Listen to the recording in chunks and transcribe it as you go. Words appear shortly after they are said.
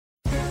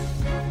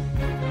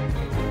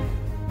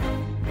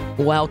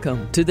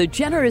Welcome to the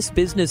Generous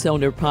Business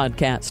Owner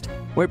Podcast,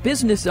 where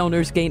business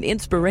owners gain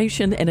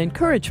inspiration and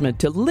encouragement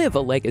to live a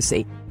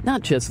legacy,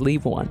 not just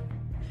leave one.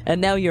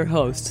 And now your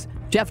hosts,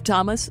 Jeff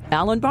Thomas,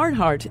 Alan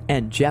Barnhart,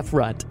 and Jeff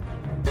Rutt.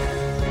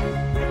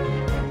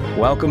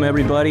 Welcome,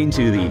 everybody,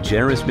 to the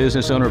Generous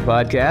Business Owner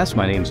Podcast.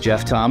 My name is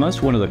Jeff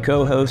Thomas, one of the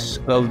co-hosts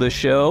of the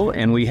show,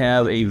 and we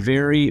have a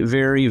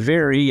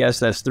very, yes,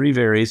 that's three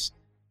varies,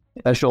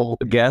 special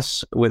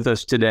guests with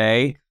us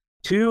today.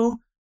 Two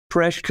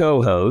fresh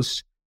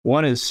co-hosts.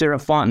 One is Sarah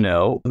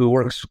Fontenot, who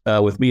works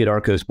with me at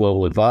Arcos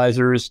Global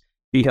Advisors.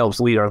 She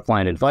helps lead our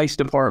client advice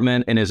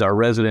department and is our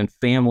resident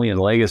family and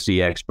legacy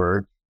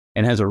expert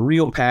and has a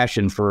real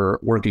passion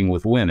for working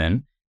with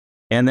women.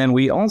 And then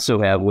we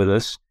also have with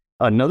us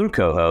another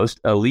co-host,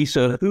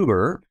 Elisa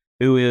Huber,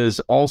 who is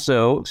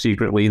also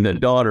secretly the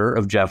daughter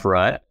of Jeff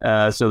Rutt.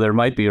 So there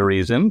might be a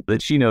reason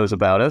that she knows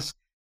about us.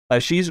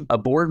 She's a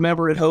board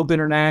member at Hope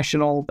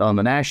International on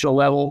the national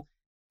level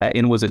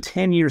and was a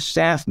 10-year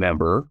staff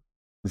member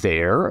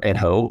there at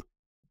Hope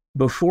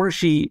before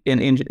she,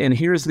 and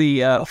here's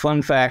the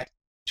fun fact,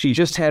 she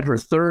just had her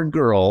third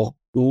girl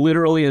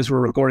literally as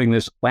we're recording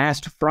this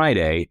last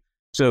Friday.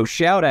 So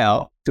shout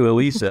out to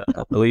Elisa.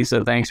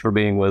 Elisa, thanks for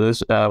being with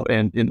us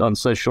and on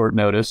such short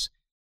notice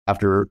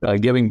after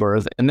giving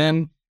birth. And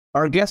then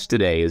our guest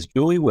today is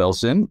Julie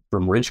Wilson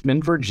from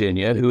Richmond,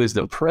 Virginia, who is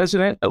the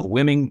president of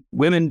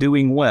Women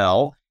Doing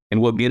Well.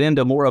 And we'll get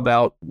into more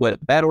about what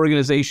that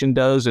organization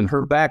does and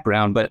her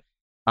background. But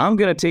I'm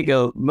going to take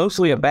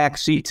mostly a back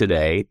seat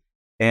today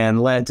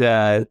and let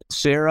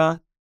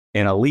Sarah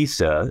and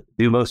Elisa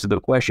do most of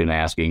the question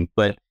asking.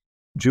 But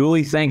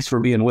Julie, thanks for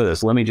being with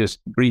us. Let me just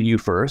greet you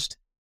first.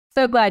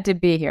 So glad to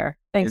be here.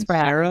 Thanks for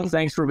having me. Sarah,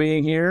 thanks for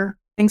being here.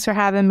 Thanks for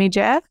having me,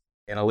 Jeff.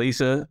 And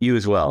Elisa, you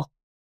as well.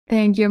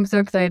 Thank you. I'm so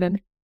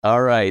excited.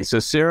 All right. So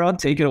Sarah,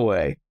 take it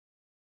away.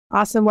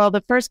 Awesome. Well,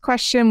 the first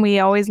question we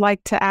always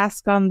like to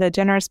ask on the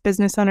Generous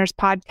Business Owners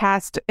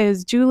podcast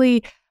is,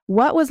 Julie,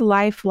 what was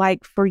life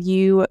like for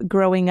you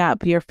growing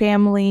up, your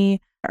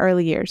family,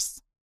 early years?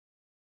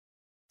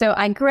 So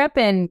I grew up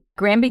in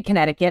Granby,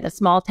 Connecticut, a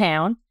small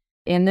town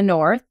in the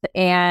north.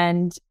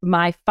 And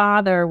my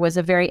father was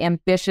a very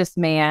ambitious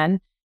man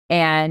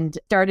and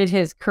started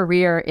his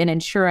career in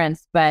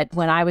insurance. But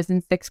when I was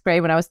in sixth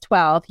grade, when I was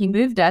 12, he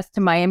moved us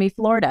to Miami,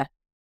 Florida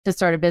to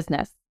start a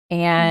business.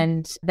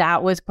 And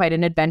that was quite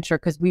an adventure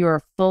because we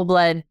were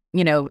full-blood,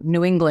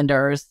 New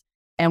Englanders.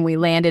 And we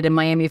landed in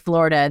Miami,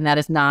 Florida, and that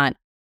is not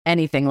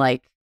anything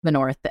like the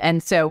North.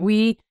 And so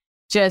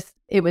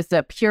it was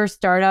a pure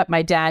startup.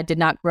 My dad did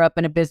not grow up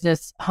in a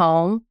business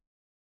home.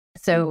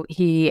 So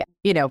he,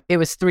 it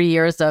was 3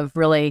 years of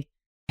really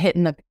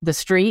hitting the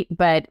street.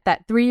 But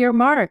that 3-year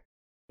mark,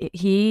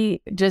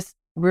 he just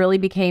really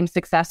became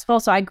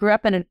successful. So I grew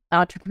up in an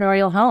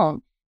entrepreneurial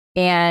home.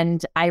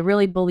 And I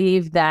really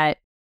believe that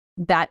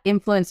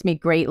influenced me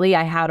greatly.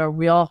 I had a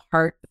real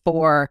heart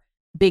for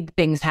big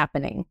things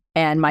happening.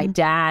 And my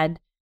dad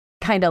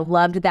kind of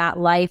loved that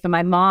life. And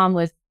my mom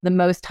was the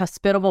most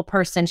hospitable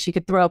person. She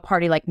could throw a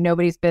party like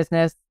nobody's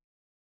business.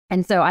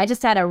 And so I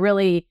just had a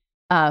really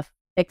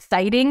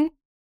exciting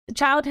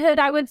childhood,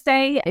 I would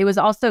say. It was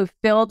also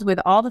filled with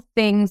all the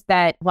things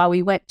that while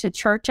we went to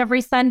church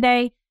every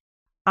Sunday,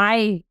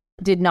 I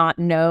did not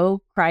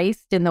know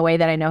Christ in the way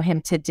that I know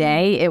him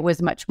today. It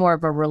was much more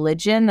of a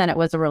religion than it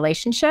was a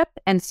relationship.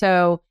 And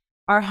so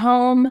our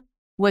home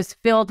was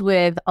filled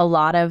with a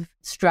lot of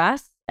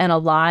stress and a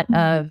lot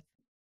of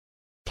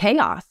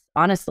chaos,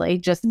 honestly,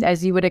 just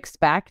as you would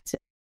expect.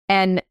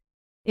 And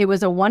it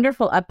was a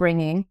wonderful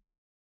upbringing,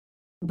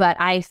 but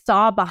I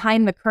saw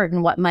behind the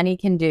curtain what money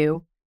can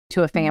do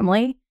to a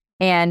family.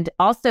 And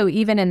also,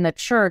 even in the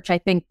church, I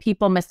think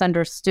people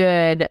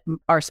misunderstood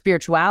our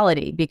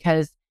spirituality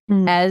because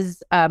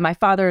as my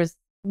father's,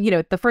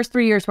 the first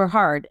 3 years were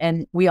hard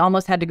and we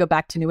almost had to go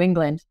back to New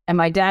England. And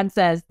my dad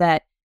says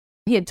that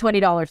he had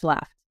 $20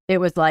 left. It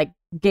was like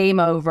game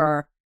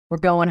over. We're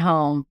going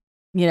home.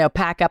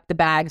 Pack up the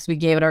bags. We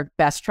gave it our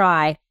best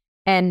try.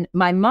 And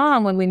my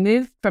mom, when we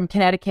moved from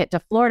Connecticut to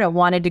Florida,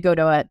 wanted to go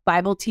to a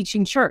Bible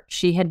teaching church.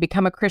 She had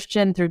become a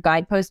Christian through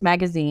Guidepost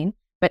magazine,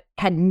 but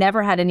had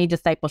never had any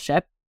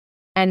discipleship.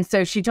 And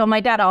so she told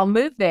my dad, I'll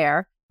move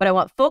there, but I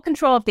want full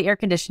control of the air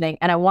conditioning.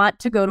 And I want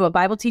to go to a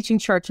Bible teaching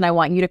church and I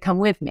want you to come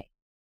with me.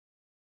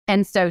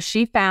 And so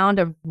she found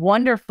a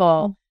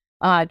wonderful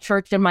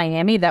church in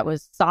Miami that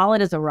was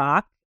solid as a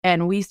rock.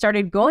 And we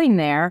started going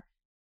there.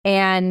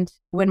 And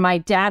when my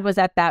dad was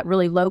at that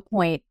really low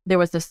point, there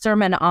was a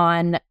sermon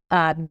on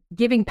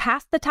giving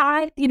past the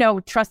tithe,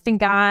 trusting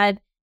God.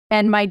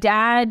 And my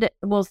dad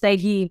will say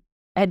he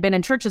had been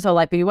in church his whole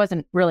life, but he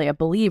wasn't really a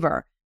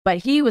believer. But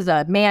he was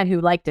a man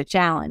who liked a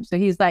challenge. So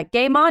he's like,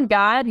 game on,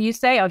 God. You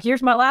say, oh,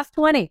 here's my last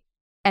 20.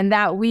 And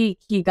that week,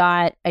 he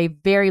got a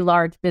very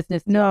large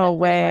business. No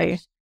way.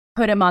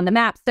 Put him on the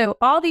map. So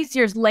all these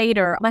years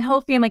later, my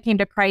whole family came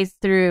to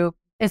Christ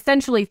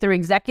essentially through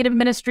Executive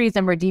Ministries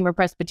and Redeemer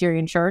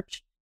Presbyterian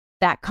Church,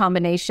 that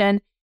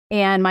combination.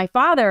 And my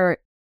father,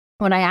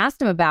 when I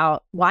asked him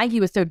about why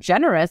he was so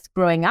generous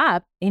growing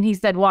up, and he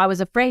said, well, I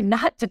was afraid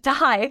not to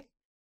die.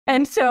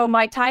 And so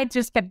my tithe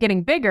just kept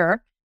getting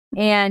bigger.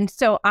 And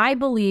so I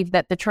believe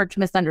that the church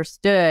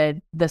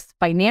misunderstood this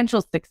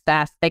financial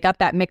success. They got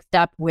that mixed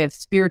up with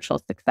spiritual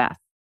success.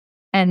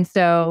 And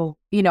so,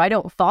 I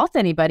don't fault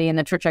anybody in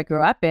the church I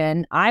grew up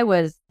in. I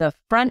was the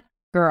front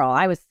girl.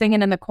 I was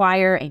singing in the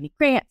choir, Amy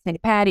Grant, Sandy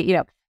Patty,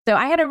 So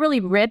I had a really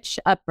rich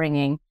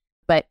upbringing,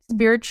 but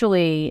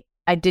spiritually,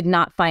 I did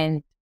not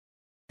find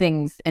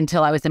things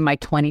until I was in my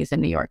 20s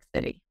in New York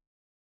City.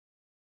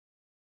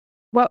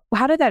 Well,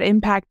 how did that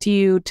impact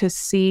you to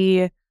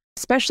see,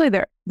 especially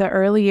the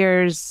early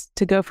years,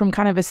 to go from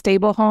kind of a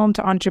stable home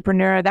to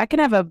entrepreneur? That can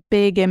have a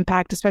big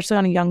impact, especially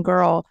on a young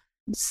girl.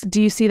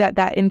 Do you see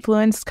that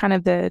influenced kind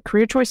of the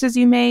career choices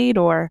you made,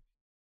 or?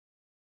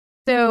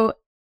 So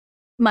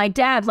my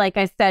dad, like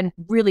I said,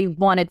 really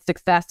wanted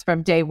success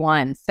from day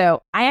one.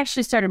 So I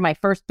actually started my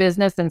first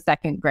business in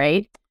second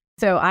grade.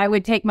 So I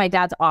would take my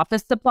dad's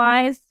office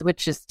supplies,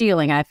 which is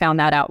stealing. I found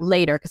that out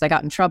later because I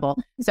got in trouble.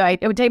 So I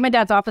would take my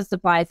dad's office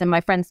supplies, and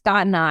my friend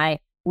Scott and I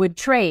would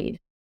trade,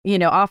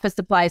 office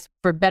supplies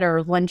for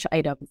better lunch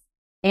items.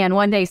 And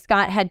one day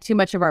Scott had too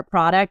much of our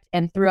product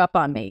and threw up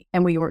on me.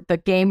 And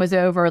the game was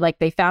over. Like,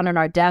 they found on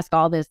our desk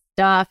all this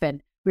stuff,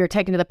 and we were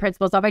taken to the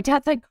principal's office. My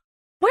dad's like,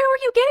 "Where were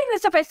you getting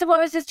this stuff?" I said, "Well,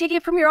 I was just taking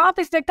it from your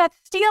office." Like, "That's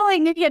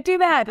stealing. You can't do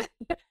that."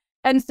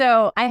 And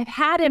so I've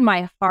had in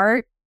my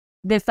heart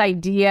this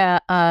idea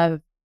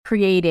of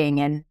creating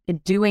and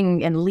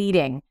doing and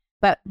leading.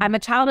 But I'm a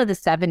child of the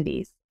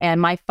 70s,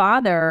 and my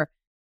father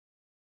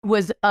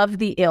was of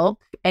the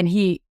ilk, and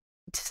he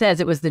says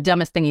it was the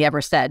dumbest thing he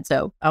ever said.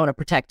 So I want to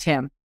protect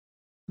him.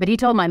 But he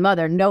told my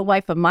mother, "No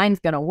wife of mine's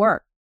going to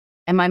work."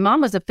 And my mom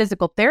was a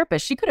physical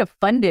therapist. She could have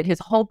funded his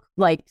whole,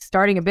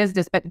 starting a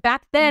business. But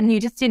back then, you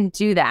just didn't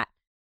do that.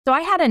 So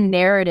I had a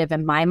narrative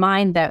in my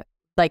mind that,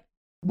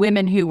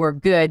 women who were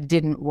good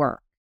didn't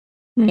work.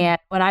 And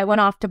when I went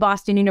off to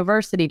Boston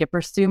University to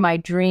pursue my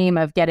dream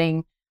of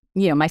getting,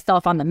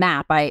 myself on the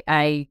map,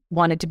 I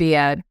wanted to be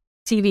a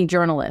TV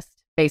journalist,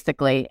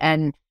 basically.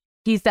 And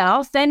he said,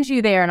 "I'll send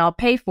you there and I'll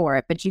pay for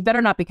it, but you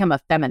better not become a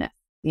feminist."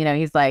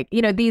 He's like,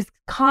 these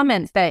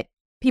comments that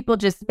people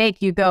just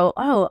make, you go,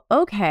 "Oh,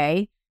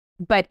 okay."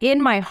 But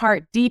in my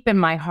heart, deep in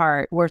my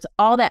heart, was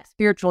all that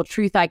spiritual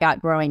truth I got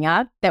growing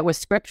up that was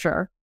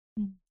scripture.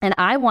 And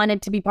I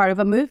wanted to be part of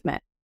a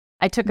movement.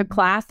 I took a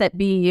class at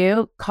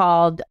BU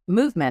called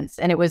Movements,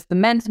 and it was the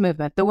men's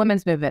movement, the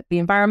women's movement, the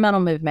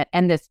environmental movement.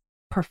 And this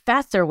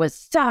professor was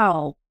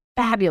so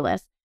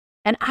fabulous.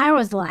 And I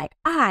was like,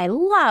 I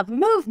love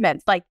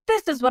movements.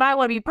 This is what I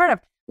want to be part of.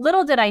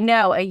 Little did I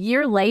know, a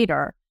year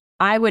later,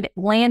 I would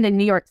land in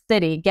New York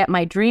City, get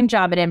my dream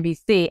job at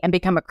NBC, and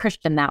become a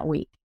Christian that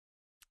week.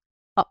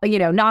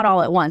 Not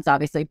all at once,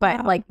 obviously,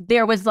 but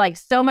there was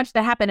so much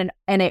that happened.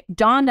 And it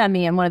dawned on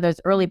me in one of those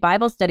early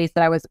Bible studies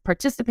that I was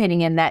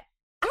participating in that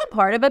I'm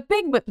part of a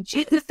big movement.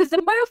 Jesus is a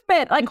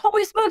movement.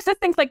 Holy smokes, this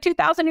thing's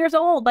 2,000 years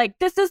old.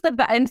 This is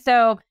and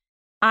so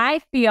I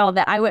feel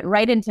that I went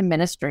right into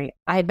ministry.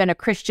 I had been a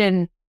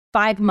Christian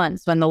 5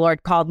 months when the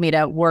Lord called me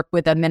to work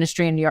with a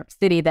ministry in New York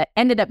City that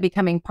ended up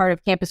becoming part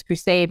of Campus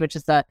Crusade, which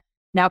is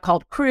now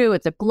called Cru.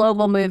 It's a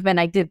global movement.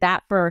 I did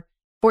that for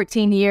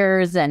 14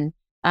 years and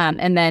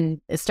then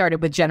it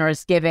started with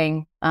Generous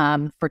Giving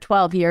for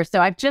 12 years.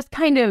 So I've just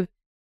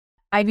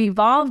I've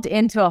evolved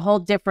into a whole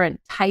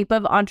different type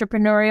of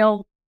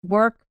entrepreneurial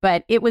work,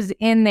 but it was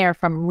in there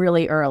from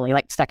really early,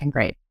 second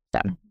grade. So.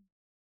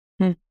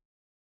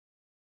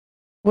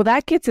 Well,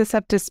 that gets us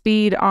up to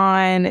speed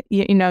on,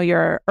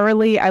 your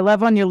early, I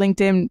love on your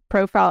LinkedIn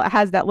profile, it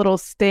has that little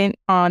stint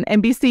on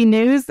NBC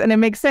News, and it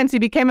makes sense.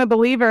 You became a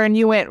believer and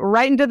you went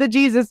right into the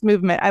Jesus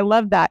movement. I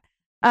love that.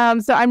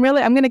 So I'm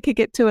going to kick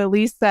it to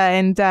Elisa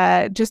and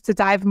just to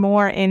dive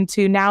more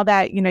into, now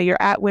that,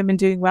 you're at Women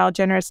Doing Well,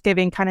 Generous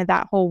Giving, kind of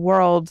that whole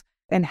world,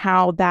 and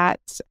how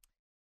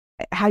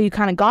you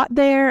kind of got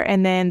there,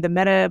 and then the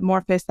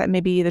metamorphosis, that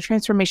maybe the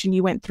transformation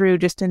you went through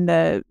just in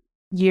the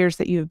years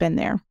that you've been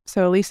there.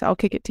 So Elisa, I'll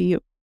kick it to you.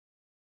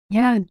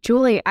 Yeah,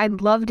 Julie,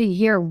 I'd love to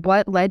hear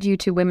what led you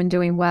to Women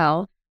Doing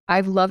Well.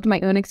 I've loved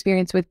my own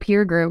experience with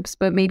peer groups,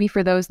 but maybe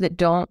for those that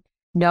don't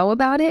know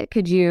about it,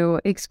 could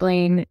you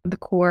explain the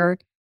core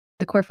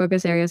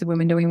focus areas of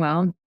Women Doing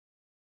Well?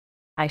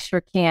 I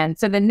sure can.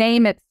 So the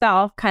name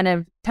itself kind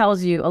of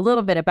tells you a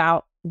little bit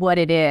about what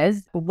it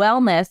is.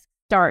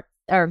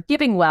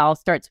 Giving well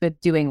starts with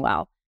doing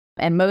well.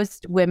 And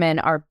most women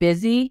are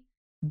busy,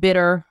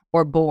 bitter,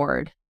 or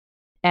bored.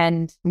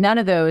 And none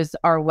of those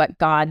are what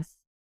God's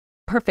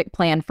perfect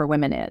plan for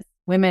women is.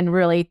 Women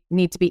really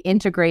need to be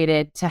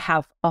integrated to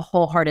have a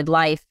wholehearted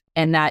life,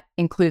 and that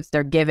includes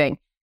their giving.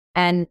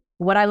 And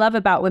what I love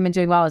about Women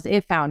Doing Well is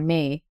it found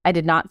me. I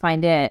did not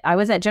find it. I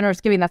was at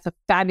Generous Giving. That's a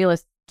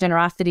fabulous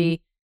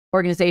generosity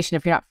organization.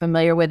 If you're not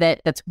familiar with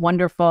it, that's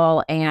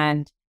wonderful.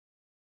 And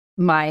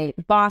my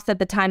boss at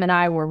the time and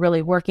I were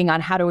really working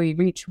on how do we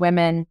reach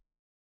women.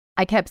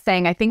 I kept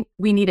saying, I think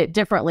we need it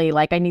differently.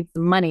 I need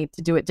some money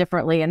to do it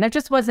differently. And there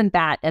just wasn't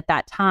that at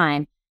that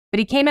time. But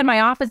he came in my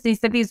office and he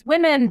said, "These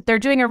women, they're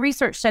doing a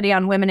research study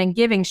on women in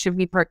giving. Should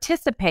we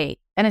participate?"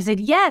 And I said,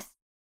 "Yes."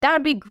 that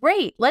would be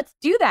great. Let's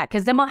do that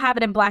because then we'll have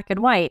it in black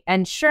and white.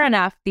 And sure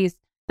enough, the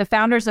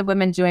founders of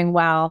Women Doing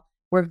Well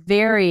were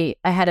very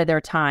ahead of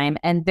their time.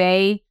 And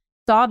they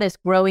saw this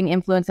growing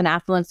influence and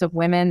affluence of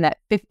women, that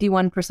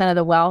 51% of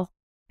the wealth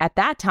at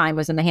that time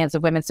was in the hands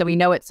of women. So we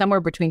know it's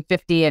somewhere between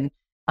 50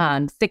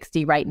 and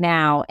 60 right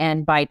now.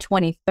 And by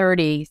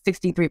 2030,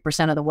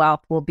 63% of the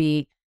wealth will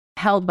be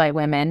held by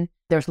women.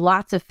 There's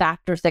lots of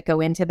factors that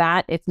go into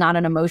that. It's not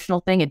an emotional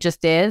thing. It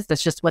just is.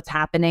 That's just what's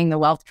happening. The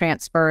wealth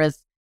transfer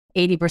is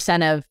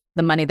 80% of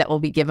the money that will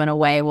be given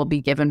away will be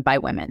given by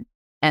women.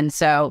 And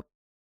so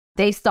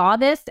they saw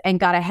this and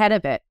got ahead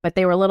of it, but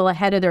they were a little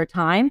ahead of their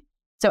time.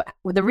 So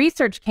when the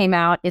research came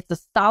out, it's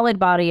a solid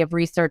body of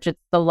research.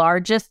 It's the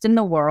largest in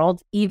the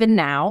world, even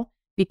now,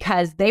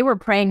 because they were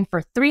praying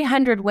for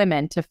 300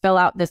 women to fill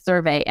out this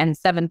survey and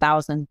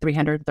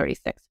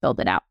 7,336 filled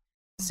it out.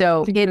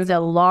 So it's a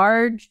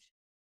large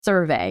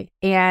survey,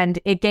 and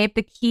it gave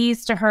the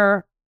keys to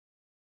her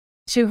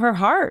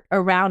heart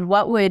around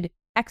what would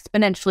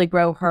exponentially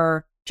grow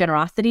her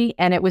generosity.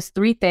 And it was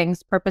 3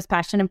 things: purpose,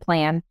 passion, and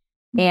plan.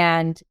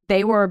 And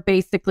they were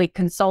basically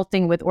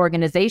consulting with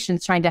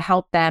organizations trying to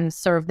help them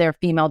serve their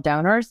female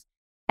donors.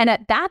 And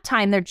at that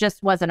time, there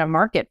just wasn't a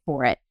market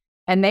for it.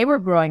 And they were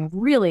growing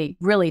really,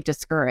 really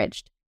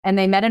discouraged. And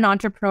they met an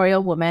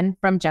entrepreneurial woman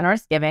from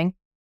Generous Giving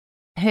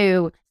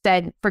who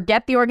said,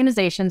 forget the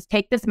organizations,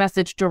 take this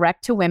message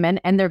direct to women,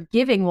 and their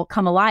giving will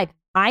come alive.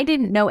 I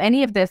didn't know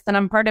any of this, and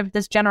I'm part of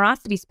this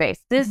generosity space.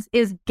 This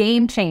is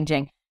game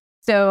changing.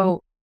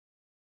 So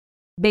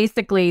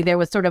basically, there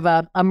was sort of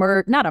not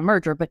a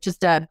merger, but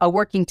just a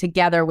working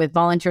together with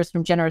volunteers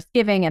from Generous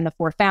Giving and the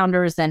 4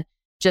 founders, and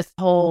just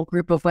a whole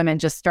group of women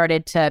just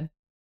started to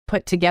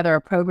put together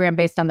a program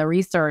based on the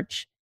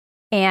research,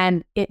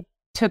 and it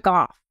took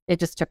off. It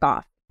just took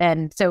off.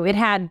 And so it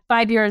had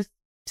 5 years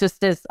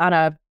just as on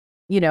a,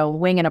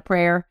 wing and a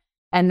prayer.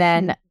 And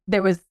then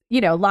there was,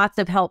 lots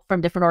of help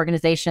from different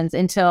organizations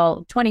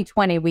until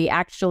 2020, we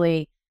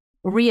actually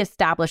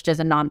reestablished as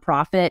a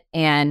nonprofit.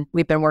 And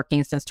we've been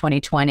working since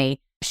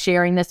 2020,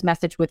 sharing this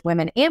message with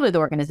women and with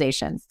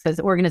organizations, because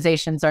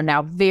organizations are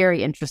now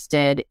very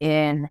interested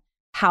in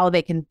how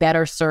they can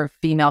better serve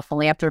female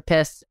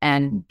philanthropists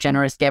and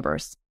generous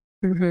givers.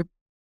 Mm-hmm.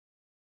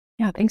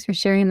 Yeah, thanks for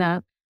sharing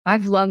that.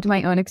 I've loved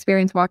my own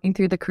experience walking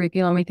through the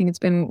curriculum. I think it's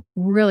been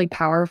really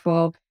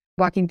powerful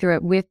walking through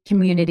it with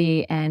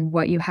community and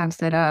what you have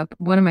set up.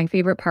 One of my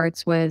favorite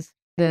parts was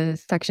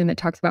the section that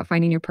talks about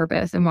finding your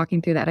purpose and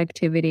walking through that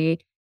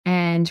activity.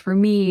 And for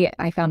me,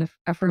 I found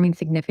affirming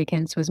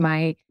significance was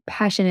my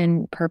passion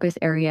and purpose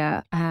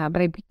area.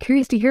 But I'd be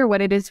curious to hear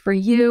what it is for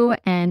you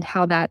and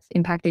how that's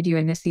impacted you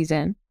in this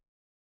season.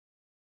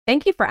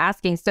 Thank you for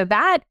asking. So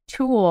that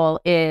tool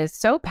is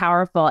so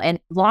powerful. And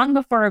long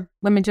before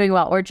Women Doing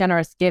Well or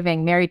Generous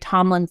Giving, Mary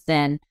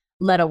Tomlinson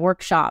led a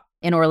workshop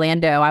in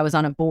Orlando. I was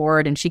on a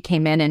board, and she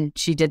came in and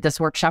she did this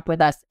workshop with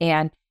us.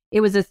 And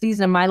it was a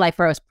season of my life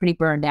where I was pretty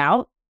burned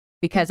out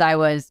because I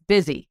was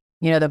busy.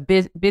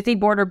 The busy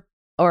board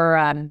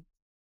or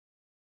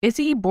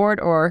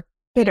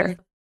bitter.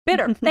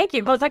 Thank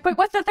you. I was like, wait,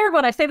 what's the third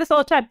one? I say this all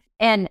the time.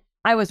 And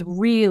I was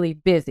really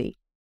busy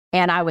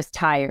and I was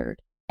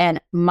tired. And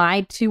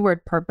my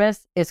 2-word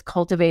purpose is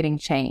cultivating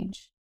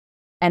change.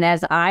 And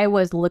as I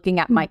was looking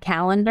at my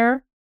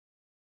calendar,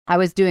 I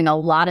was doing a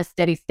lot of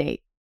steady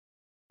state.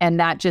 And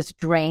that just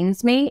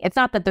drains me. It's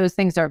not that those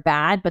things are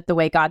bad, but the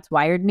way God's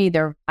wired me,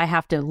 I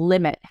have to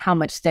limit how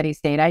much steady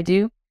state I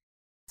do.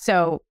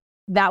 So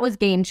that was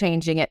game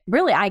changing. It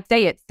really, I'd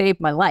say it saved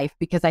my life,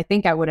 because I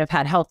think I would have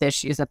had health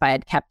issues if I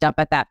had kept up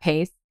at that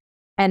pace.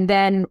 And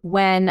then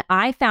when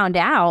I found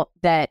out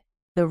that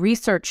the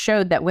research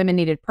showed that women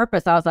needed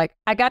purpose, I was like,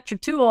 I got your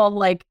tool.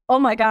 Like, oh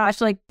my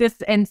gosh, like this.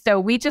 And so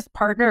we just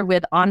partner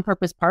with On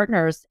Purpose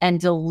Partners and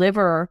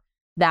deliver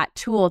that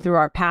tool through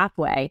our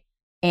pathway.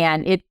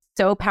 And it's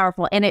so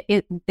powerful. And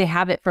they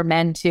have it for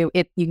men too.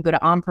 You can go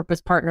to On Purpose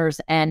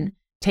Partners and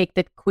take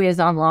the quiz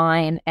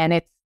online,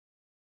 and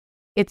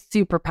it's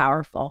super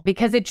powerful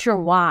because it's your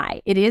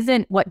why. It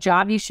isn't what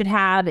job you should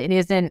have. It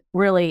isn't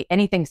really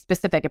anything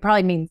specific. It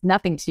probably means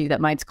nothing to you that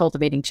mine's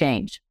cultivating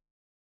change.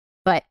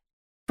 But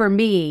for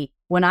me,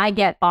 when I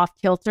get off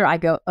kilter, I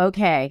go,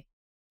 okay,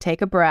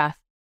 take a breath.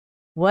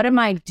 What am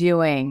I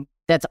doing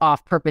that's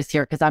off purpose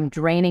here? Because I'm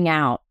draining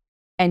out.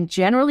 And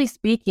generally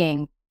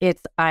speaking,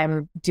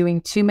 I'm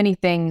doing too many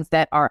things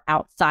that are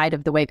outside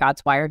of the way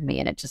God's wired me,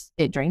 and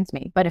it drains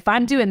me. But if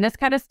I'm doing this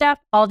kind of stuff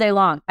all day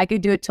long, I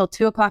could do it till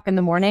 2:00 in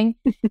the morning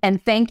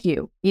and thank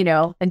you,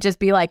 and just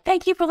be like,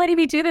 thank you for letting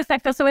me do this. I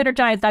feel so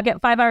energized. I'll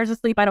get 5 hours of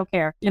sleep. I don't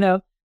care,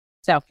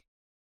 So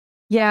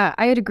yeah,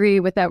 I'd agree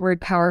with that word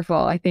powerful.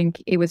 I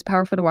think it was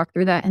powerful to walk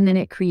through that. And then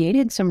it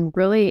created some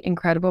really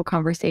incredible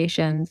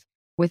conversations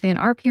within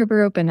our peer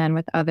group and then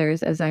with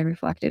others as I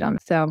reflected on.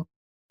 So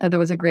that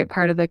was a great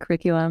part of the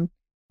curriculum.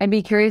 I'd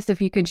be curious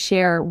if you could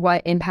share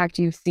what impact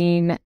you've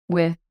seen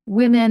with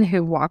women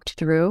who walked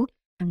through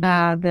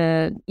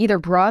either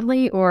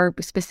broadly or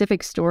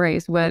specific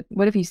stories. What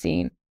have you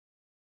seen?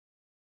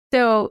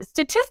 So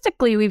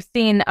statistically, we've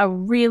seen a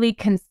really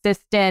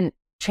consistent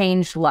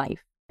changed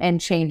life. and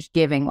change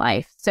giving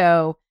life.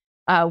 So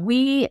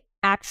we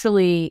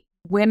actually,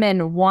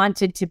 women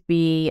wanted to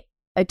be,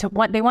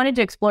 they wanted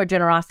to explore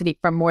generosity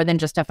from more than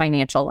just a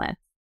financial lens.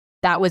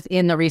 That was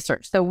in the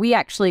research. So we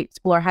actually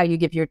explore how you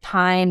give your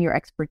time, your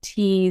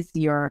expertise,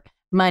 your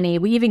money.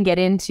 We even get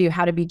into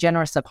how to be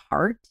generous of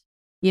heart,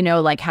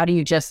 like how do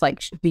you just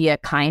like be a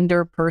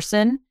kinder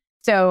person?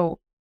 So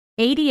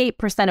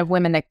 88% of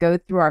women that go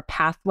through our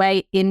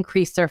pathway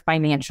increase their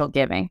financial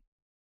giving.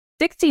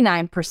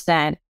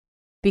 69%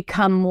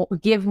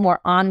 give more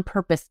on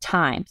purpose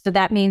time. So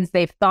that means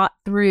they've thought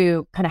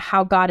through kind of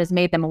how God has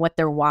made them and what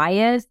their why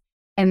is,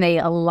 and they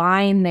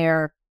align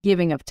their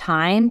giving of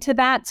time to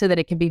that so that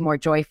it can be more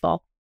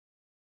joyful.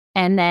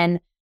 And then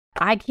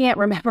I can't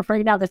remember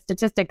right now the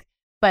statistics,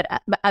 but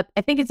I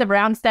think it's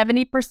around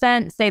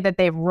 70% say that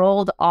they've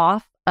rolled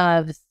off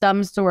of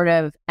some sort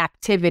of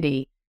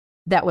activity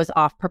that was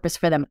off purpose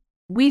for them.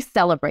 We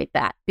celebrate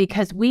that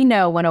because we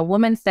know when a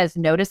woman says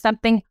no to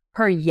something,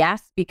 her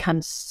yes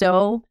becomes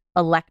so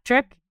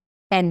electric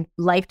and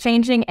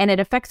life-changing, and it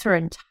affects her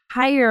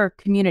entire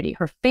community,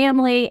 her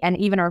family, and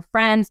even her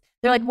friends.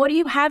 They're like, what are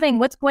you having?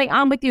 What's going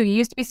on with you? You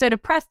used to be so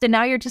depressed, and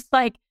now you're just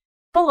like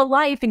full of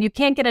life, and you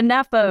can't get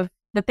enough of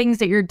the things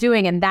that you're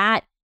doing. And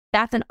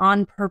that's an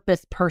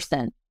on-purpose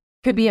person.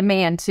 Could be a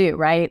man too,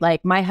 right?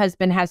 Like my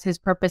husband has his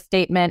purpose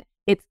statement.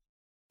 It's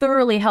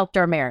thoroughly helped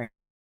our marriage.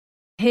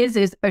 His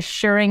is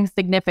assuring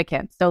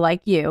significance. So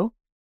like you,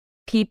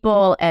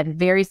 people and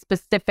very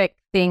specific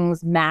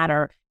things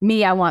matter.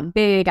 Me, I want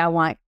big, I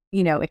want,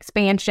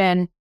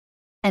 expansion.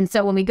 And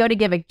so when we go to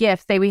give a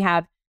gift, say we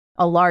have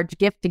a large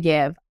gift to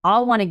give,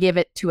 I'll want to give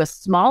it to a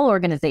small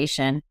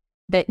organization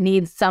that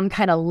needs some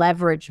kind of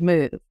leverage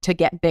move to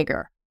get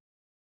bigger.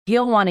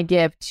 He'll want to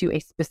give to a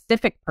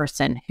specific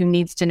person who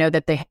needs to know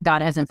that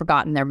God hasn't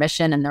forgotten their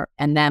mission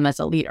and them as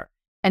a leader.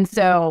 And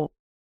so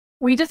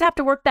we just have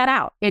to work that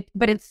out.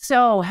 But it's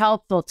so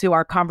helpful to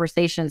our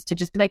conversations to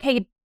just be like,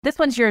 hey, this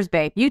one's yours,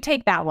 babe. You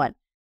take that one.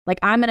 Like,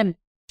 I'm going to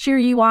cheer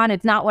you on.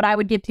 It's not what I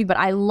would give to you, but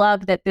I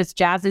love that this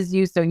jazzes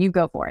you, so you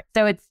go for it.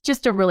 So it's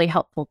just a really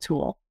helpful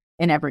tool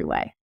in every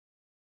way.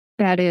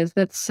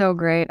 That's so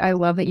great. I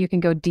love that you can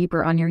go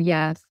deeper on your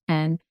yes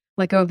and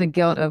let go of the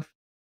guilt of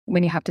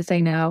when you have to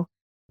say no.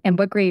 And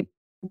what great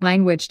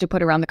language to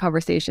put around the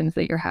conversations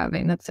that you're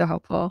having. That's so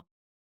helpful.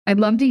 I'd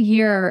love to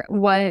hear,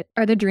 what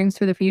are the dreams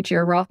for the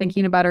future? We're all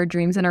thinking about our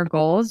dreams and our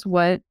goals.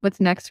 What's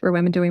next for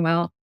Women Doing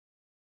Well?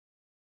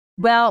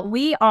 Well,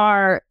 we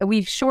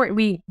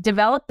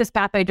developed this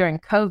pathway during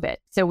COVID.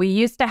 So we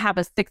used to have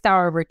a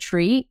 6-hour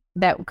retreat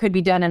that could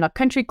be done in a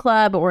country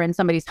club or in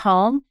somebody's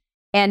home.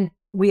 And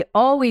we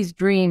always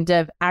dreamed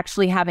of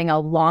actually having a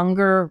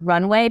longer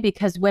runway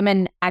because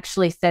women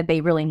actually said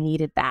they really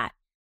needed that.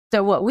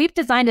 So what we've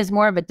designed is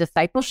more of a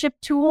discipleship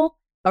tool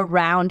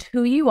around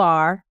who you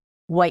are,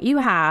 what you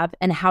have,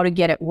 and how to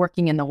get it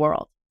working in the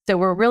world. So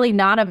we're really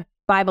not a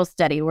Bible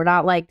study. We're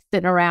not like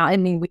sitting around. I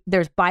mean,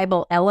 there's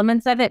Bible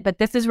elements of it, but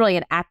this is really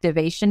an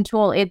activation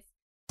tool. It's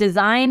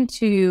designed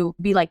to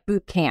be like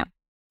boot camp.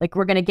 Like,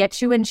 we're going to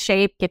get you in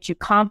shape, get you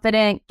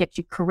confident, get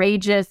you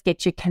courageous,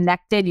 get you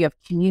connected. You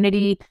have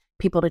community,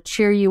 people to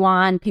cheer you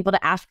on, people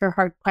to ask your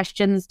hard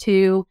questions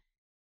to.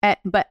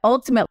 But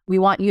ultimately, we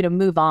want you to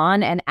move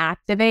on and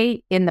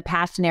activate in the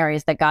passion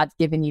areas that God's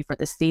given you for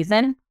the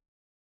season.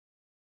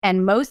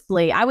 And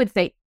mostly, I would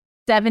say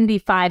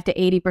 75 to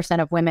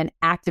 80% of women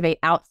activate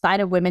outside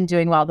of Women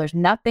Doing Well. There's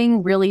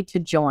nothing really to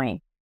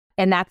join.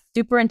 And that's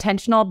super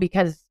intentional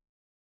because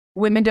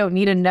women don't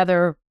need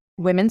another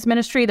women's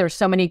ministry. There's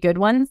so many good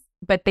ones,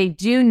 but they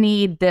do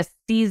need this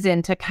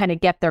season to kind of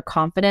get their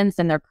confidence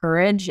and their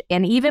courage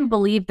and even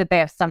believe that they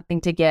have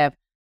something to give.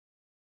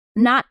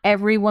 Not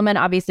every woman,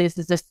 obviously this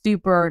is a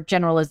super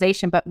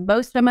generalization, but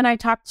most women I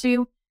talk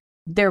to,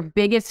 their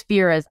biggest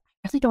fear is,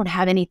 I really don't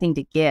have anything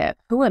to give.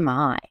 Who am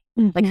I?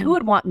 Mm-hmm. Like, who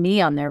would want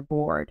me on their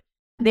board?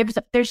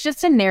 There's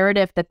just a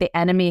narrative that the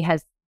enemy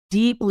has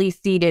deeply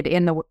seated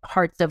in the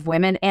hearts of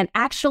women. And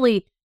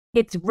actually,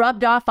 it's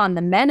rubbed off on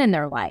the men in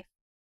their life,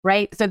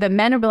 right? So the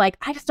men will be like,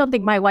 I just don't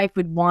think my wife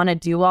would want to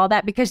do all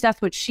that because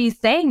that's what she's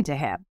saying to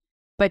him.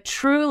 But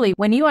truly,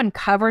 when you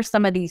uncover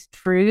some of these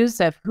truths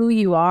of who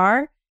you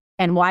are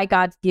and why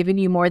God's given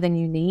you more than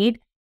you need,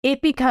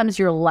 it becomes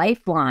your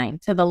lifeline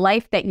to the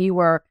life that you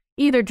were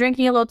either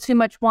drinking a little too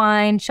much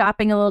wine,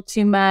 shopping a little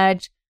too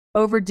much,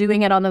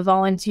 overdoing it on the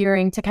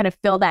volunteering to kind of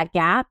fill that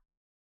gap.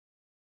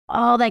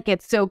 All that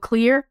gets so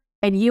clear.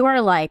 And you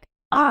are like,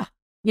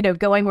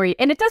 going where you,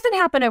 and it doesn't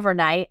happen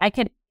overnight.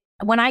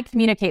 When I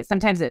communicate,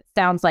 sometimes it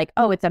sounds like,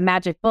 oh, it's a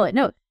magic bullet.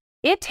 No,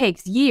 it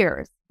takes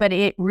years, but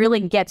it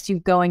really gets you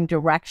going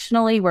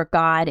directionally where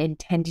God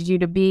intended you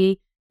to be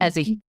as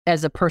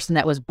a person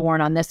that was born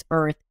on this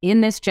earth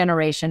in this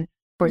generation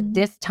for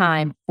this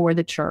time for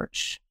the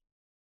church.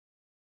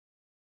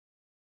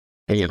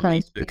 Hey,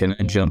 Lisa, can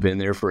I jump in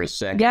there for a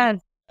second? Yeah,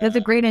 that's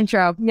a great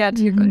intro. Yeah,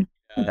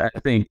 I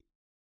think,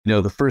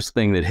 the first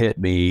thing that hit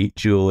me,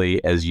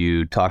 Julie, as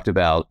you talked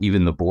about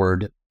even the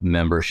board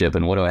membership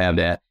and what do I have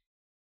to add,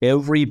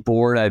 every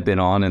board I've been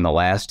on in the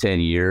last 10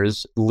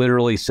 years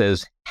literally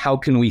says, how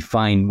can we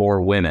find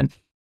more women?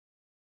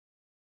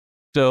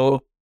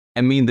 So,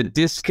 I mean, the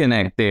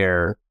disconnect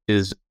there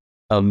is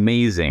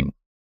amazing,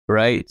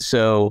 right?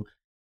 So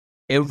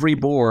every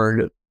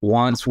board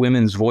wants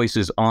women's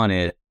voices on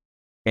it,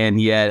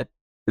 and yet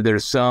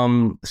there's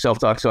some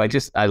self-talk. So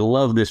I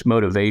love this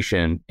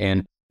motivation.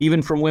 And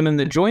even from women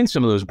that join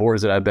some of those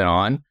boards that I've been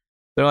on,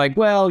 they're like,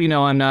 well,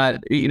 I'm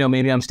not,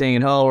 maybe I'm staying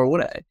at home or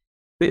what.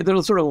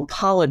 They're sort of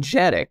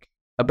apologetic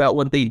about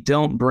what they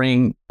don't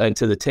bring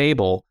to the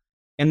table.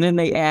 And then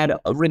they add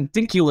a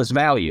ridiculous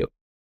value.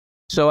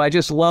 So I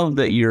just love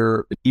that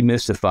you're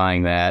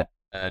demystifying that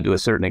to a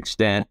certain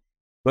extent.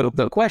 But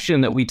the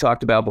question that we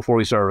talked about before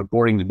we started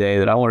recording today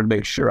that I wanted to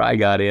make sure I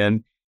got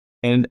in,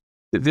 and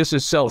this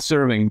is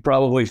self-serving,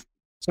 probably,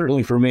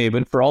 certainly for me,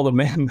 but for all the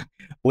men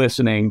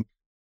listening,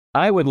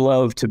 I would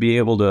love to be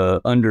able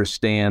to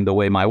understand the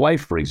way my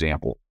wife, for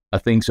example,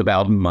 thinks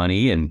about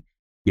money and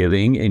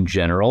giving in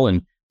general.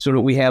 And so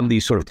that we have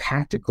these sort of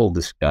tactical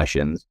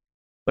discussions.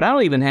 But I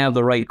don't even have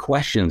the right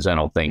questions, I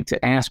don't think,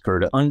 to ask her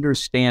to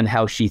understand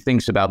how she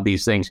thinks about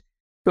these things.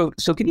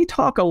 So can you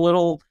talk a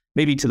little,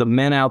 maybe to the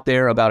men out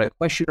there, about a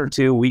question or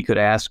two we could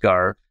ask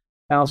our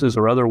spouses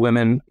or other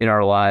women in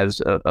our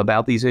lives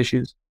about these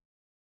issues?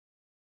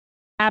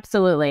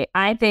 Absolutely.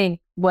 I think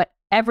what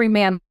every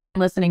man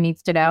listening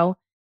needs to know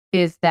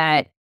is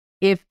that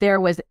if there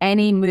was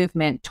any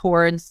movement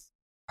towards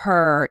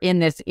her in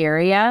this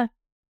area,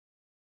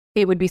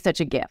 it would be such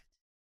a gift.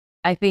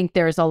 I think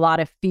there's a lot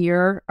of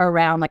fear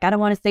around, like, I don't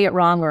want to say it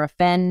wrong or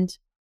offend,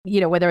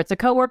 whether it's a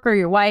coworker,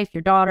 your wife,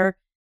 your daughter.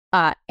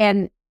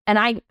 And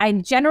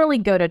I generally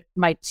go to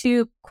my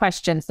two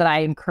questions that I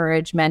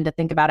encourage men to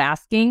think about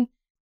asking.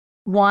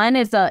 One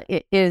is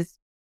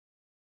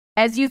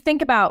as you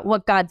think about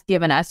what God's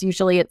given us,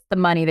 usually it's the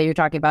money that you're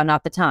talking about,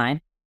 not the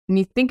time. When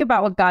you think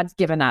about what God's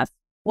given us,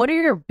 what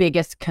are your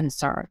biggest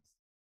concerns?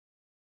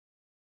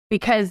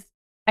 Because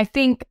I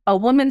think a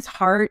woman's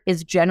heart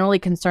is generally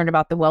concerned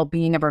about the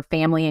well-being of her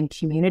family and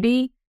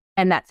community,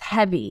 and that's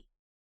heavy.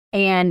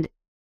 And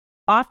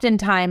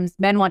oftentimes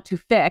men want to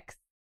fix,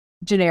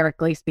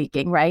 generically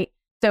speaking, right?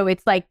 So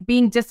it's like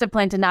being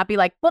disciplined to not be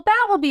like, well,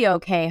 that will be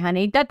okay,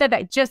 honey.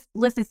 Just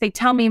listen, say,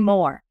 tell me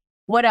more.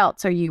 What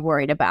else are you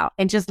worried about?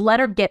 And just let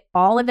her get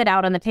all of it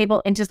out on the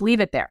table and just leave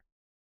it there.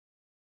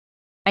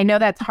 I know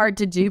that's hard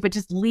to do, but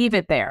just leave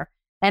it there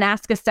and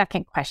ask a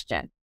second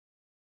question.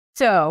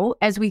 So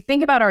as we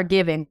think about our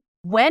giving,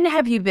 when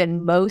have you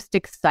been most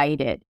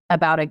excited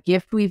about a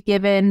gift we've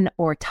given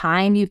or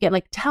time you've given?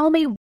 Like, tell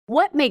me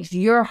what makes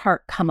your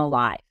heart come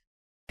alive?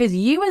 Because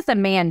you as a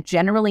man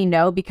generally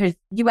know, because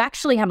you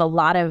actually have a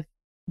lot of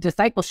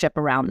discipleship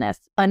around this.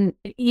 And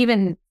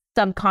even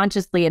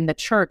subconsciously in the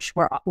church,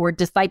 we're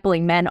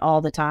discipling men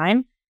all the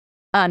time.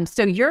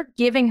 So you're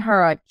giving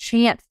her a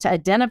chance to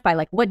identify,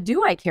 like, what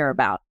do I care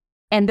about?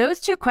 And those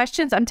two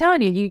questions, I'm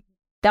telling you,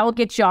 that will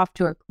get you off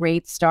to a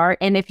great start.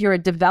 And if you're a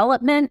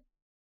development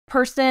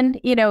person,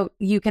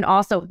 you can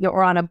also,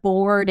 you're on a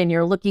board and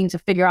you're looking to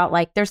figure out,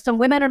 like, there's some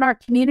women in our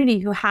community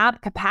who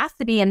have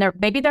capacity and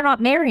maybe they're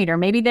not married or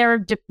maybe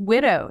they're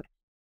widowed.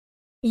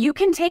 You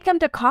can take them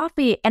to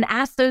coffee and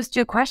ask those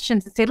two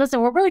questions and say, listen,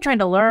 we're really trying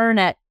to learn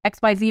at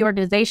XYZ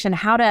organization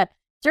how to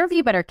serve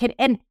you better.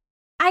 And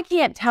I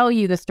can't tell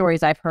you the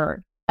stories I've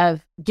heard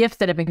of gifts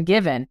that have been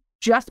given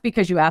just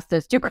because you asked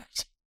those two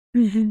questions.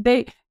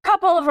 A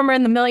couple of them are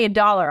in the $1 million.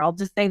 I'll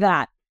just say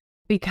that,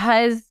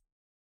 because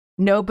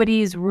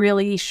nobody's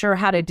really sure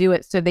how to do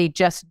it. So they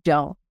just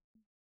don't.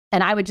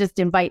 And I would just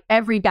invite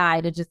every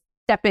guy to just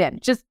step in,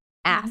 just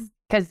ask,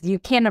 because you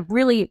can't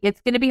really, it's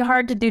going to be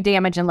hard to do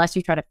damage unless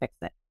you try to fix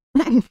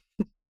it.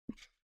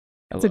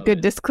 That's a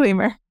good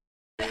disclaimer.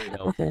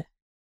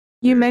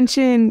 You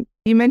mentioned,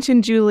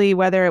 Julie,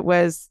 whether it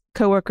was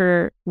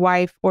coworker,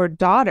 wife, or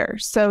daughter.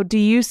 So do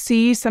you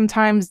see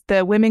sometimes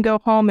the women go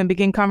home and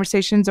begin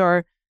conversations,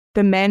 or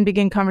the men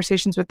begin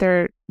conversations with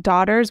their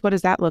daughters? What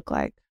does that look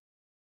like?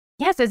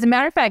 Yes, as a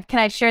matter of fact, can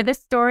I share this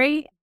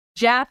story?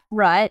 Jeff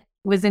Rutt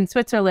was in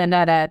Switzerland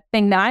at a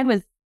thing that I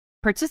was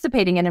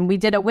participating in, and we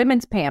did a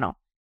women's panel.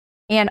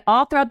 And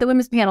all throughout the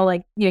women's panel,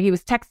 he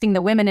was texting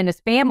the women in his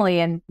family.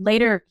 And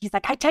later he's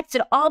like, I texted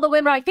all the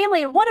women in my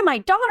family, and one of my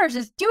daughters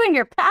is doing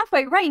your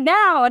pathway right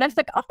now. And I was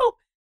like, oh,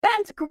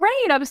 that's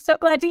great. I was so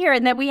glad to hear.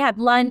 And then we had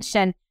lunch.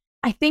 And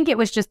I think it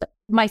was just,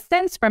 my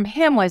sense from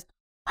him was,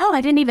 oh,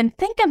 I didn't even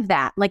think of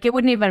that. Like, it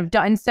wouldn't even have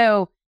done.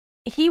 So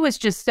he was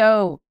just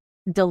so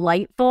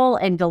delightful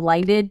and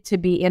delighted to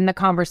be in the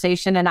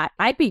conversation. And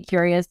I'd be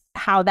curious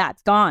how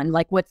that's gone.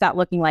 Like, what's that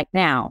looking like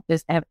now?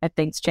 Have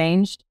things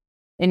changed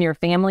in your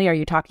family? Are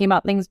you talking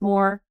about things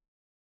more?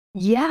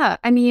 Yeah.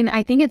 I mean,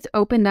 I think it's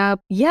opened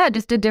up,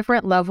 just a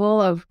different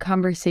level of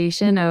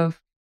conversation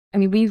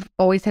we've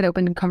always had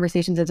open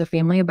conversations as a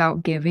family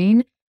about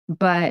giving,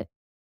 but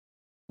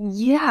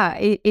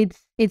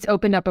it's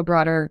opened up a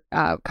broader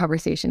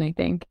conversation, I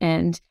think.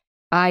 And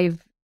I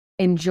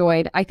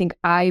think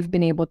I've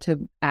been able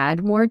to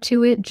add more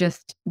to it,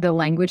 just the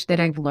language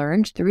that I've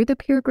learned through the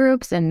peer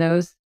groups and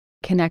those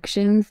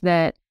connections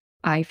that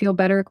I feel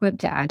better equipped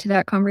to add to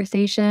that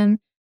conversation.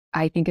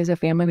 I think as a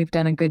family, we've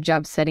done a good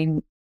job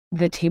setting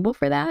the table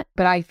for that,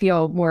 but I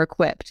feel more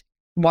equipped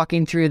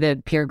walking through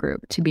the peer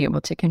group to be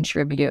able to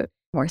contribute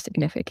more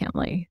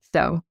significantly.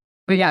 So,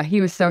 but yeah,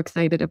 he was so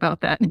excited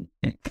about that.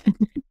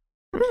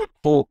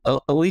 Well,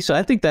 Elisa,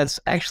 I think that's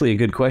actually a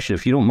good question.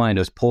 If you don't mind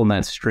us pulling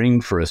that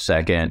string for a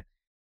second,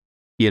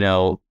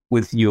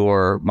 with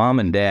your mom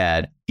and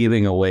dad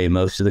giving away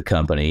most of the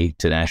company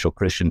to National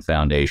Christian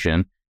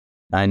Foundation,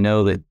 I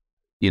know that,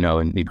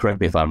 and you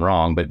correct me if I'm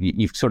wrong, but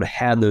you've sort of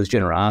had those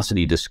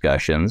generosity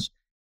discussions,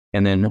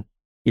 and then,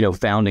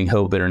 founding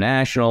Hope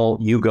International,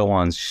 you go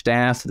on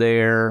staff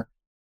there.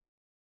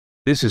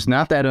 This is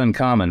not that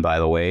uncommon, by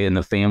the way, in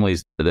the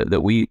families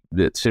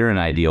that Sarah and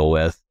I deal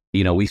with.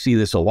 We see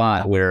this a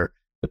lot where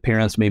the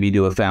parents maybe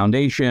do a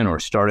foundation or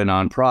start a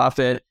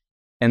nonprofit,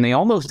 and they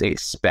almost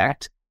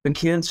expect the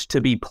kids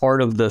to be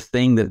part of the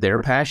thing that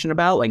they're passionate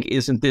about. Like,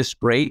 isn't this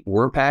great?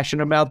 We're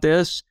passionate about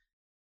this.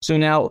 So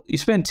now you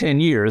spend 10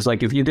 years,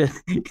 like if you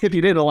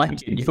didn't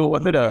like it, you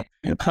would have,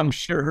 I'm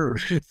sure,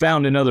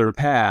 found another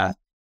path.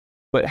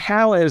 But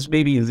how has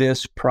maybe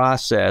this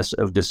process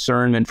of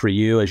discernment for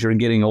you as you're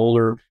getting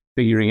older,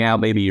 figuring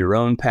out maybe your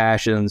own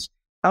passions,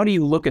 how do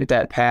you look at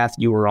that path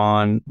you were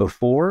on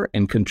before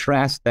and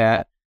contrast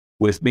that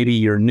with maybe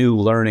your new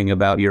learning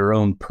about your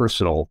own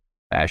personal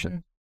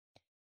passion?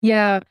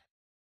 Yeah,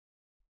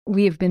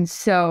 we have been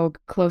so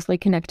closely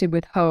connected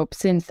with Hope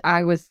since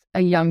I was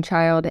a young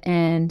child,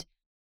 and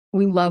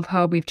we love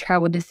Hope. We've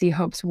traveled to see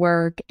Hope's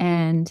work,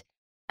 and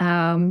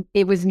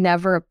it was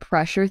never a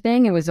pressure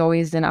thing. It was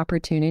always an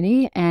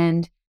opportunity,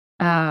 and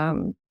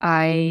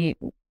I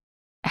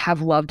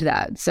have loved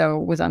that. So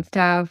was on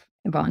staff,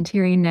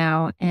 volunteering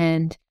now.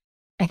 And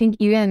I think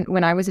even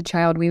when I was a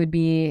child, we would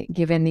be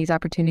given these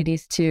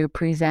opportunities to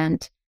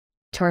present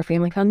to our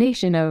family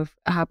foundation of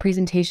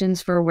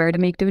presentations for where to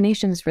make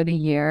donations for the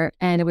year.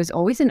 And it was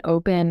always an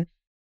open,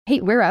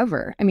 hey,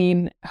 wherever. I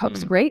mean,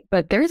 Hope's great,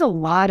 but there's a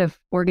lot of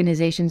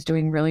organizations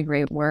doing really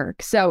great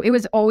work. So it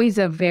was always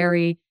a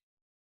very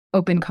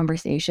open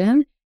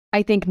conversation.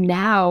 I think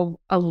now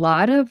a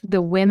lot of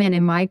the women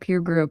in my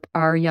peer group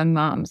are young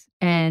moms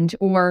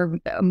or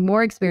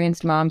more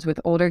experienced moms with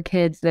older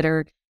kids that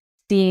are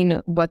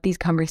seeing what these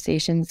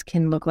conversations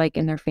can look like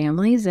in their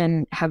families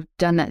and have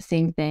done that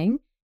same thing.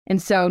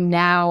 And so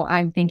now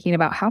I'm thinking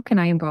about how can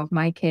I involve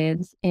my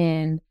kids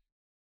in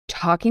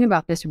talking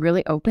about this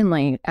really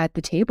openly at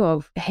the table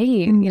of,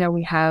 hey,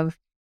 we have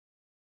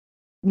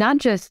not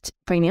just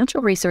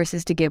financial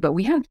resources to give, but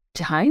we have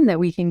time that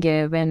we can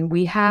give, and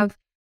we have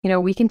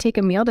we can take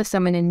a meal to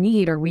someone in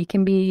need, or we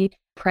can be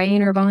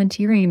praying or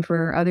volunteering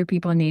for other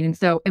people in need. And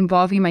so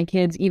involving my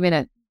kids, even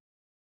at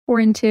 4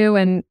 and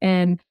 2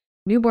 and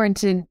newborn,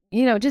 to,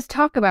 just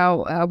talk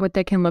about what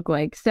that can look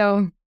like.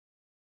 So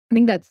I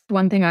think that's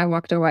one thing I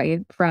walked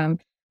away from,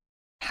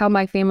 how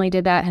my family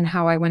did that and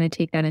how I want to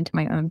take that into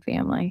my own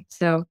family.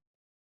 So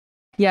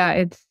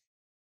I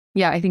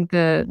think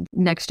the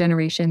next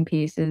generation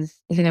piece is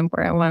an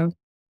important one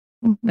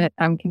that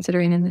I'm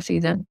considering in the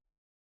season.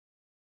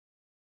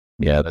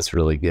 Yeah, that's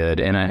really good.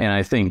 And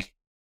I think,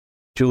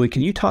 Julie,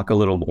 can you talk a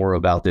little more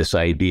about this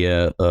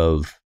idea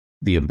of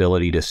the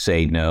ability to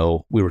say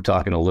no? We were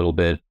talking a little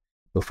bit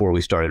before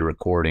we started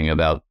recording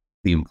about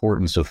the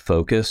importance of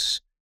focus.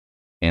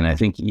 And I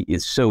think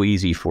it's so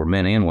easy for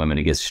men and women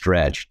to get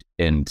stretched.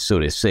 And so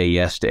to say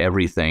yes to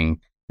everything,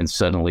 and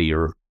suddenly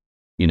you're,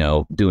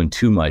 doing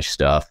too much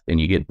stuff and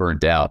you get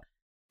burnt out.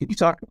 Can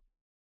you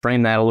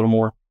frame that a little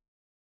more?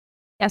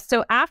 Yeah.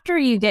 So after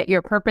you get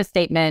your purpose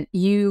statement,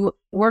 you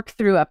work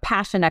through a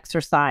passion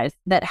exercise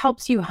that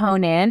helps you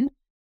hone in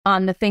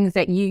on the things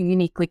that you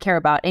uniquely care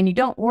about. And you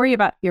don't worry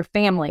about your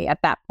family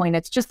at that point.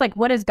 It's just like,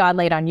 what has God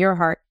laid on your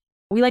heart?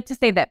 We like to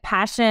say that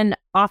passion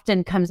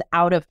often comes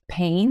out of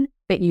pain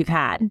that you've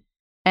had.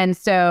 And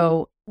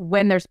so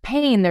when there's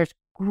pain, there's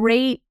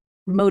great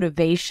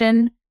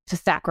motivation to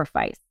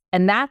sacrifice.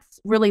 And that's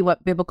really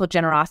what biblical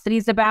generosity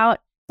is about.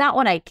 It's not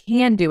what I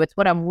can do. It's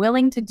what I'm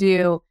willing to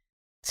do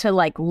to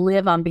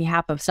live on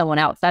behalf of someone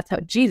else. That's how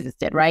Jesus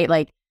did, right?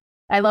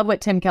 I love what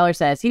Tim Keller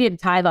says. He didn't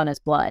tithe on his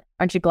blood.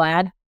 Aren't you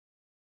glad?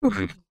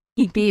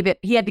 He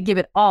had to give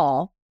it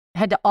all,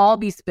 had to all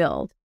be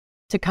spilled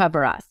to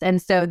cover us. And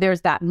so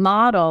there's that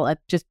model of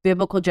just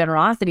biblical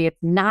generosity.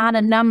 It's not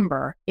a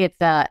number.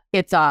 It's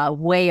a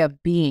way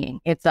of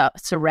being. It's a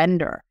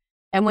surrender.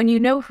 And when you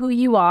know who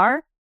you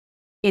are,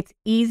 it's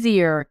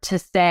easier to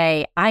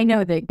say, I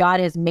know that God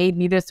has made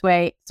me this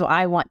way, so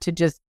I want to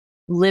just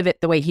live it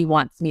the way he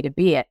wants me to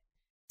be it.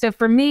 So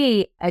for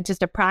me,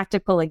 just a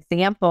practical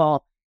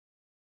example,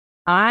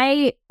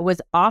 I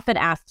was often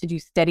asked to do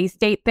steady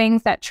state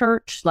things at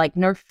church, like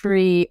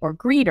nursery or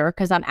greeter,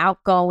 because I'm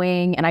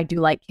outgoing and I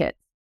do like kids.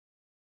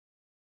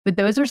 But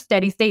those are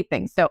steady state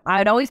things. So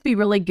I'd always be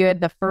really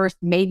good the first,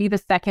 maybe the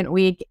second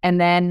week,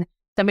 and then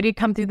somebody would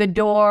come through the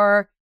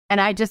door and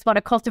I just want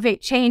to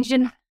cultivate change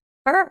in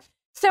her.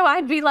 So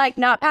I'd be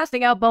not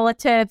passing out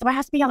bulletins. My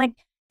husband would be like,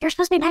 you're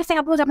supposed to be passing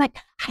out bulletins. I'm like,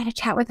 I had to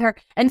chat with her.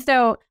 And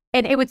so,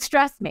 and it would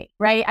stress me,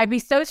 right? I'd be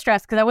so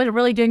stressed because I wasn't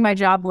really doing my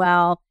job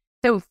well.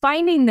 So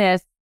finding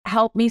this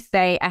helped me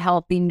say a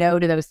healthy no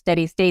to those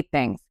steady state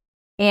things.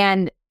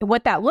 And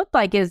what that looked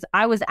like is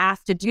I was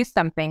asked to do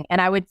something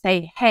and I would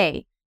say,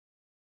 hey,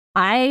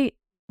 I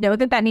know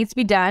that that needs to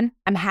be done.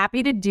 I'm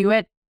happy to do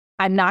it.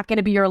 I'm not going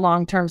to be your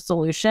long-term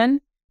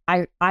solution.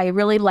 I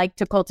really like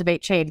to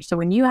cultivate change. So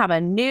when you have a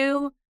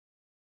new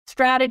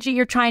strategy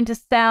you're trying to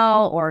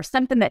sell or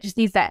something that just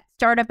needs that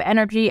startup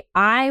energy,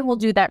 I will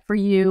do that for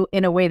you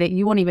in a way that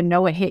you won't even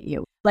know it hit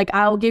you. Like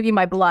I'll give you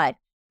my blood.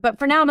 But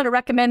for now, I'm going to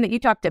recommend that you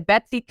talk to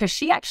Betsy because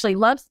she actually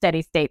loves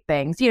steady state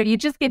things. You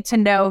just get to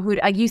know who,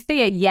 you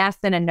say a yes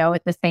and a no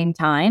at the same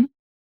time.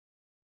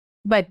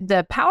 But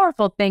the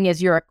powerful thing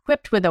is you're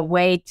equipped with a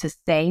way to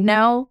say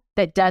no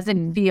that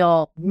doesn't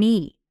feel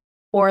mean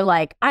or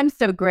like, I'm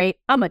so great.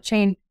 I'm a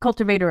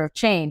cultivator of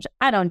change.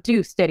 I don't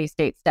do steady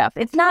state stuff.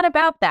 It's not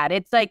about that.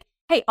 It's like,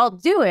 hey, I'll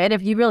do it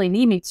if you really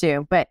need me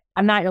to, but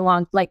I'm not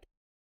your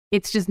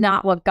it's just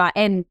not what got,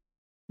 and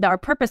our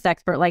purpose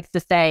expert likes to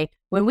say,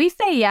 when we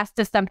say yes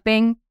to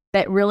something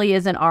that really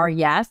isn't our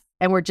yes,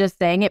 and we're just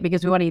saying it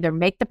because we want to either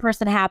make the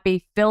person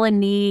happy, fill a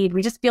need,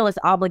 we just feel this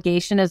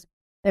obligation as,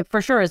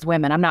 for sure as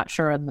women, I'm not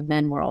sure in the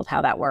men world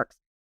how that works,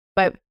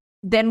 but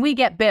then we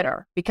get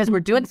bitter because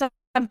we're doing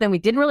something we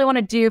didn't really want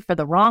to do for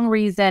the wrong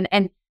reason.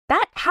 And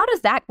how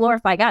does that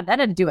glorify God? That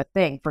doesn't do a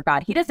thing for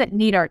God. He doesn't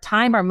need our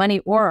time, our money,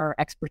 or our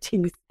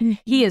expertise.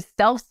 He is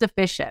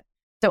self-sufficient.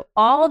 So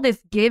all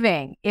this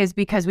giving is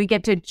because we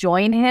get to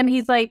join him.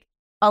 He's like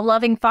a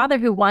loving father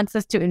who wants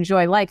us to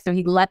enjoy life. So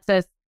he lets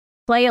us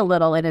play a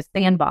little in his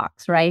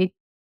sandbox, right?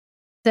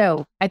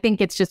 So I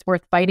think it's just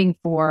worth fighting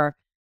for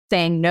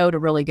saying no to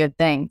really good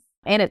things.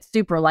 And it's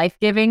super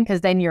life-giving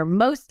because then you're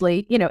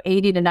mostly,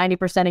 80 to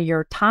 90% of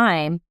your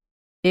time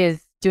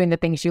is doing the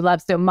things you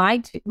love. So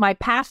my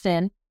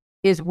passion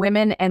is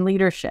women and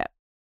leadership.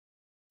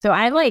 So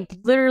I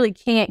literally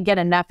can't get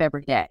enough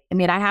every day. I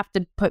mean, I have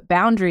to put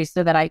boundaries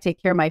so that I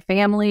take care of my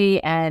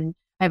family, and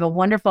I have a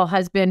wonderful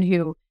husband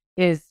who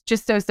is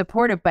just so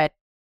supportive, but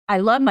I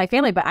love my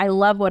family, but I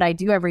love what I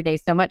do every day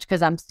so much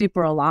because I'm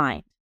super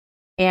aligned.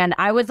 And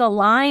I was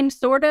aligned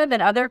sort of in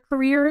other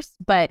careers,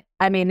 but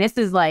I mean, this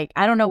is I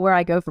don't know where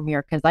I go from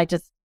here because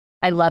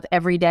I love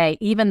every day.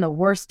 Even the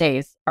worst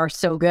days are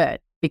so good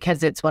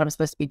because it's what I'm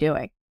supposed to be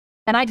doing.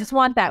 And I just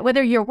want that,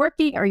 whether you're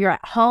working or you're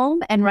at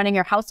home and running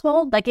your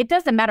household, it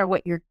doesn't matter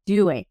what you're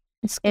doing.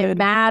 It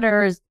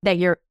matters that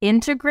you're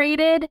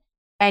integrated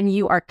and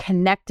you are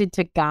connected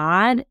to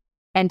God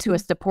and to a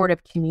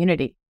supportive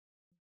community.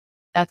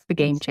 That's the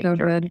game changer.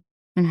 So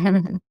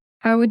good.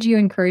 How would you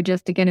encourage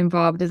us to get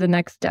involved as a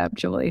next step,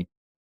 Julie?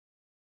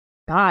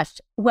 Gosh,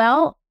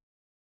 well,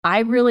 I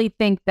really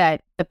think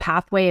that the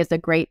pathway is a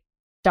great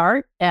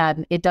start.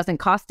 It doesn't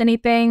cost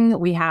anything.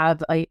 We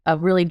have a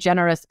really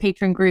generous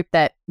patron group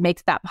that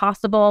makes that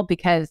possible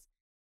because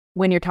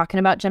when you're talking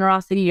about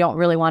generosity, you don't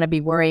really want to be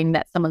worrying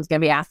that someone's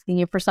going to be asking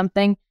you for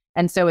something.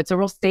 And so it's a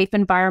real safe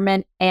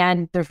environment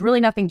and there's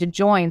really nothing to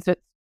join. So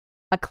it's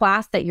a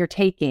class that you're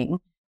taking.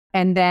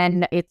 And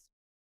then it's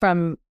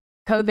from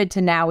COVID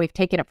to now, we've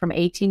taken it from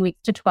 18 weeks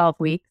to 12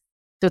 weeks.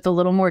 So it's a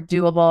little more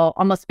doable,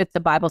 almost fits the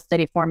Bible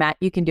study format.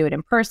 You can do it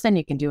in person.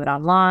 You can do it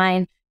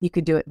online. You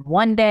could do it in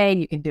one day.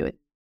 You can do it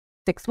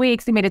 6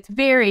 weeks. I mean,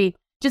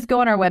 just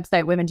go on our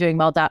website,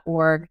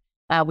 womendoingwell.org.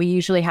 We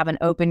usually have an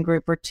open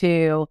group or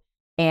two.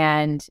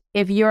 And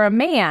if you're a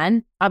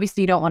man,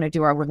 obviously you don't want to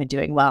do our Women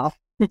Doing Well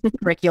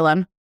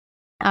curriculum.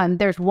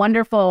 There's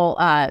wonderful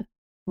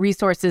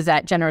resources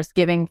at Generous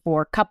Giving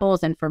for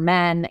couples and for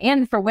men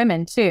and for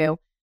women too.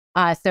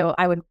 So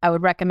I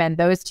would recommend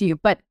those to you.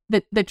 But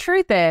the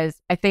truth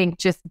is, I think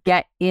just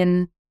get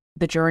in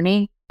the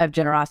journey of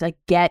generosity.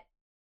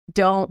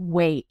 Don't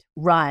wait,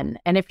 run.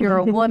 And if you're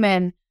a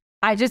woman,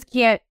 I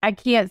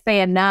can't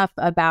say enough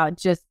about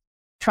just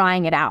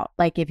trying it out.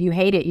 If you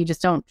hate it, you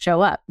just don't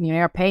show up.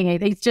 You're paying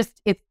it.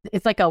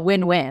 It's like a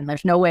win-win.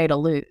 There's no way to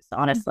lose,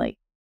 honestly.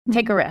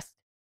 Take a risk.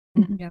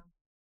 Yeah.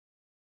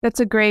 That's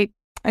a great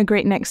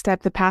next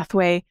step, the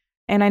pathway.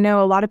 And I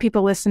know a lot of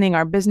people listening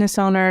are business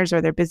owners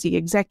or they're busy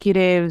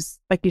executives.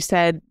 Like you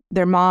said,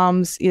 they're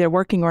moms, either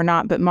working or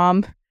not, but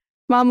mom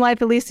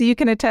life, Elisa, you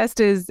can attest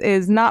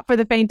is not for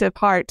the faint of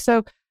heart.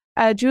 So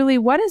Julie,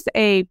 what is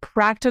a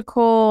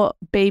practical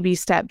baby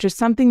step, just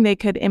something they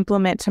could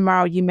implement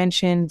tomorrow? You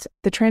mentioned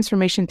the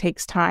transformation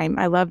takes time.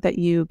 I love that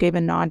you gave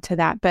a nod to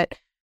that. But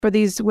for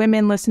these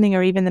women listening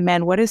or even the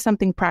men, what is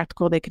something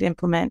practical they could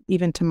implement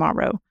even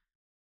tomorrow?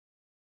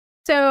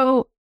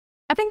 So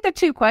I think the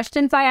two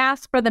questions I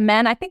asked for the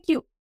men, I think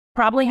you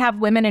probably have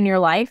women in your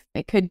life.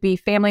 It could be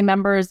family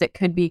members. It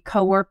could be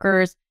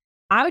coworkers.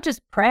 I would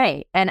just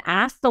pray and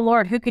ask the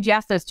Lord, who could you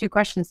ask those two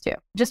questions to?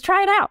 Just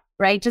try it out,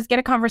 right? Just get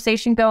a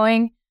conversation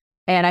going.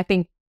 And I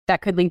think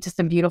that could lead to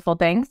some beautiful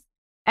things.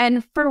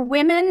 And for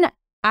women,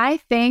 I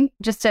think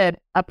just a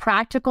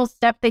practical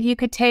step that you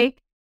could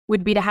take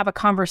would be to have a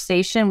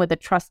conversation with a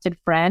trusted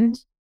friend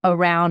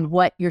around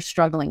what you're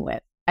struggling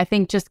with. I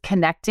think just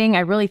connecting, I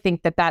really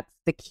think that that's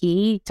the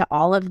key to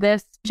all of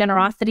this.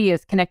 Generosity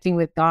is connecting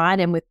with God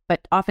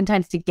but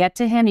oftentimes to get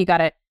to him, you got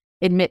to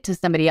admit to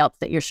somebody else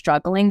that you're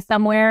struggling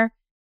somewhere.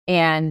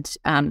 And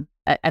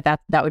that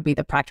would be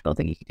the practical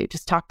thing you could do.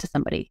 Just talk to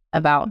somebody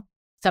about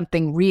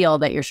something real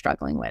that you're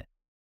struggling with.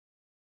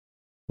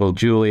 Well,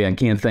 Julie, I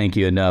can't thank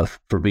you enough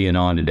for being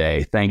on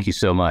today. Thank you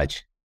so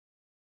much.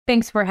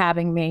 Thanks for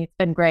having me. It's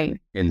been great.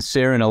 And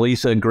Sarah and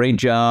Elisa, great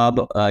job.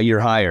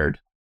 You're hired.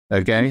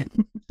 Okay.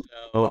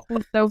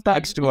 So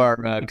thanks to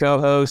our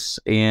co-hosts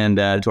and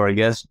to our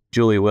guest,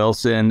 Julie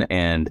Wilson.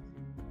 And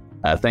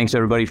thanks,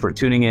 everybody, for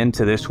tuning in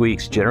to this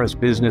week's Generous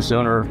Business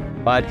Owner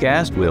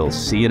podcast. We'll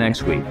see you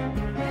next week.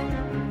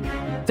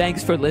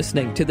 Thanks for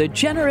listening to the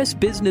Generous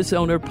Business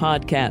Owner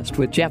podcast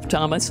with Jeff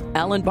Thomas,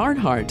 Alan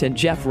Barnhart, and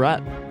Jeff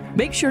Rutt.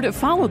 Make sure to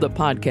follow the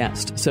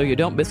podcast so you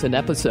don't miss an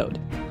episode.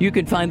 You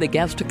can find the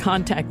guest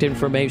contact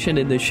information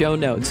in the show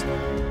notes.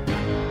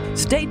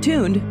 Stay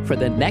tuned for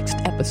the next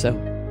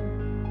episode.